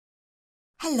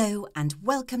Hello and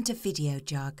welcome to Video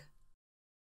Jug.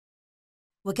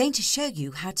 We're going to show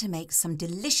you how to make some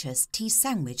delicious tea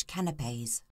sandwich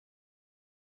canapés.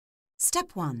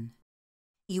 Step 1.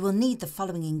 You will need the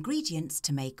following ingredients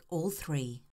to make all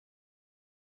three.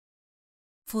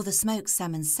 For the smoked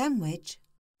salmon sandwich,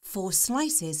 4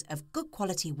 slices of good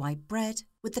quality white bread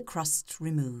with the crusts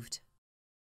removed,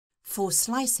 4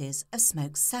 slices of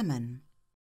smoked salmon,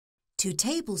 2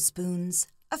 tablespoons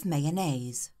of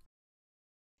mayonnaise,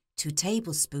 2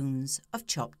 tablespoons of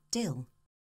chopped dill,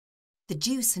 the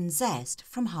juice and zest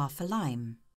from half a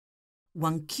lime,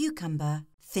 1 cucumber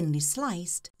thinly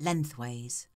sliced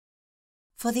lengthways.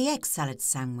 For the egg salad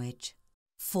sandwich,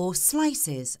 4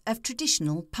 slices of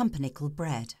traditional pumpernickel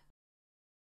bread,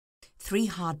 3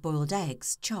 hard-boiled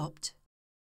eggs chopped,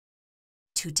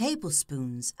 2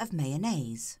 tablespoons of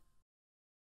mayonnaise,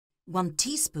 1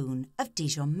 teaspoon of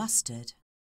Dijon mustard,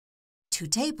 2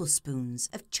 tablespoons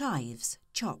of chives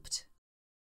chopped,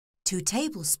 2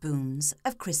 tablespoons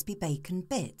of crispy bacon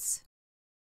bits,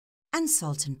 and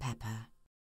salt and pepper.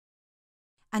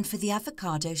 And for the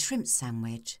avocado shrimp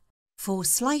sandwich, 4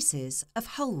 slices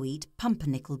of whole wheat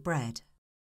pumpernickel bread,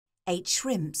 8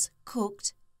 shrimps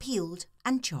cooked, peeled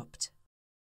and chopped,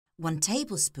 1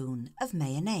 tablespoon of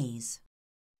mayonnaise,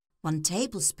 1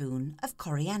 tablespoon of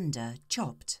coriander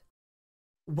chopped,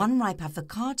 1 ripe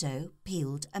avocado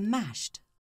peeled and mashed,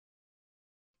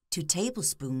 2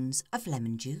 tablespoons of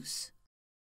lemon juice,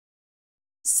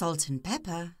 salt and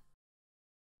pepper,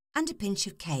 and a pinch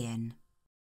of cayenne.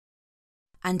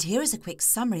 And here is a quick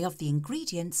summary of the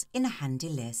ingredients in a handy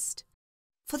list.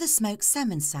 For the smoked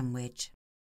salmon sandwich,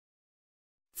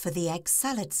 for the egg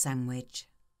salad sandwich,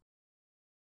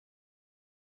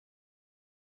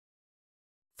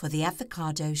 for the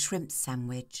avocado shrimp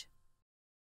sandwich.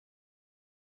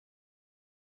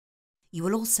 You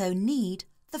will also need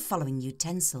the following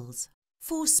utensils: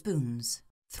 4 spoons,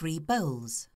 3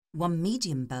 bowls, 1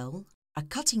 medium bowl, a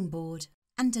cutting board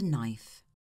and a knife.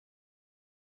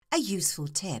 A useful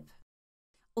tip: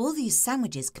 all these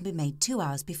sandwiches can be made 2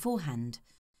 hours beforehand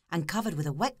and covered with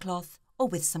a wet cloth or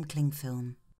with some cling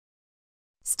film.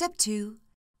 Step 2.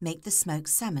 Make the smoked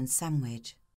salmon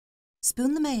sandwich.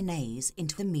 Spoon the mayonnaise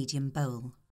into the medium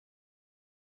bowl.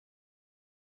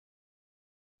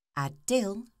 Add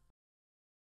dill,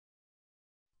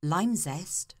 lime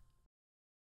zest,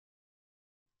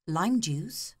 lime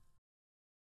juice,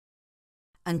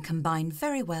 and combine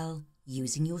very well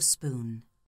using your spoon.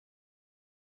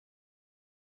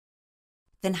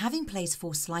 Then, having placed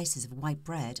 4 slices of white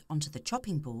bread onto the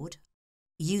chopping board,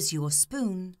 use your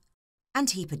spoon and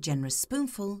heap a generous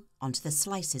spoonful onto the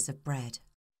slices of bread.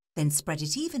 Then spread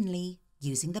it evenly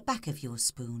using the back of your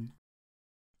spoon.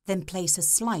 Then place a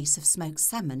slice of smoked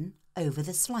salmon over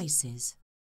the slices,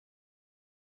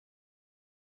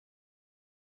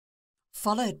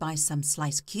 followed by some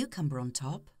sliced cucumber on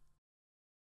top.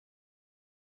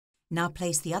 Now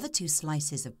place the other 2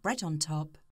 slices of bread on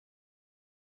top.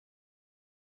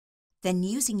 Then,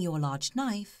 using your large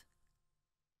knife,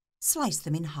 slice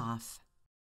them in half.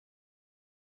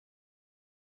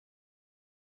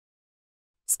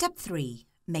 Step 3.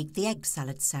 Make the egg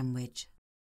salad sandwich.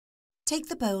 Take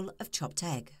the bowl of chopped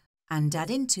egg and add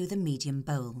into the medium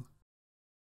bowl.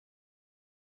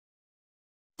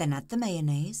 Then add the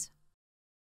mayonnaise,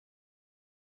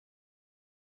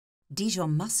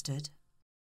 Dijon mustard,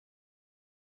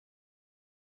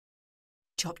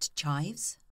 chopped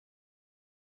chives,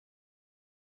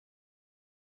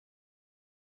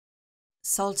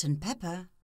 salt and pepper,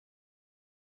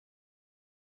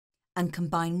 and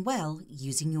combine well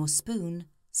using your spoon,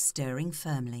 stirring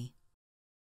firmly.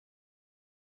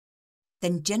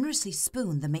 Then generously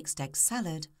spoon the mixed egg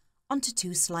salad onto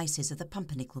 2 slices of the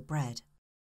pumpernickel bread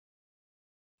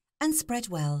and spread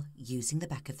well using the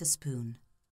back of the spoon.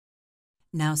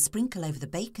 Now sprinkle over the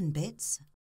bacon bits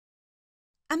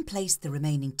and place the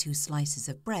remaining 2 slices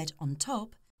of bread on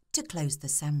top to close the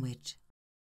sandwich.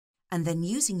 And then,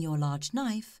 using your large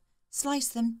knife, slice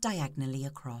them diagonally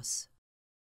across.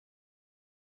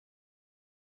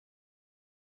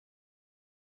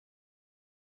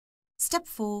 Step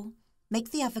 4.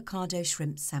 Make the avocado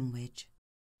shrimp sandwich.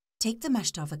 Take the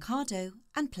mashed avocado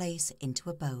and place into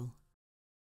a bowl.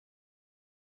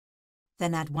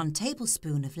 Then add 1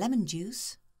 tablespoon of lemon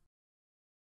juice,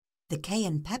 the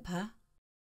cayenne pepper,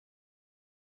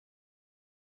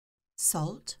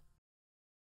 salt,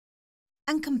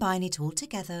 and combine it all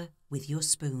together with your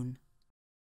spoon.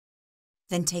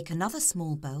 Then take another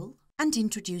small bowl and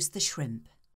introduce the shrimp,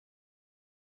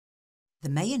 the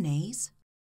mayonnaise,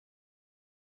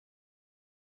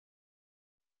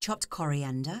 chopped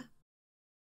coriander,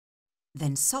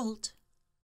 then salt,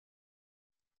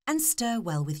 and stir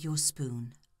well with your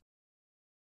spoon.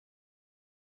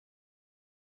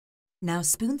 Now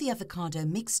spoon the avocado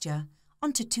mixture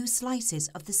onto 2 slices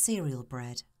of the cereal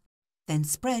bread. Then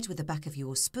spread with the back of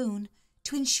your spoon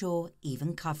to ensure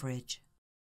even coverage.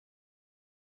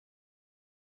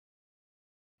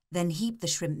 Then heap the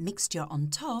shrimp mixture on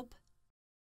top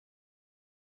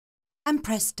and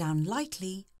press down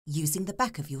lightly using the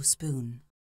back of your spoon.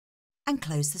 And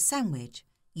close the sandwich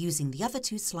using the other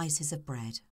 2 slices of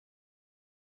bread.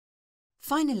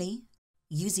 Finally,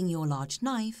 using your large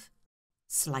knife,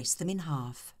 slice them in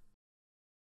half.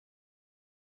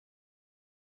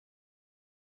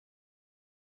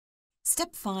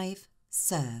 Step 5.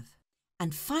 Serve.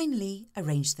 And finally,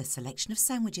 arrange the selection of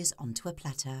sandwiches onto a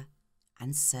platter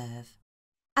and serve.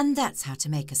 And that's how to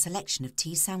make a selection of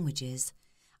tea sandwiches,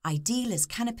 ideal as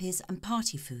canapes and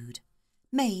party food,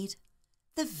 made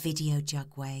the Video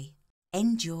Jug way.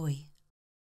 Enjoy!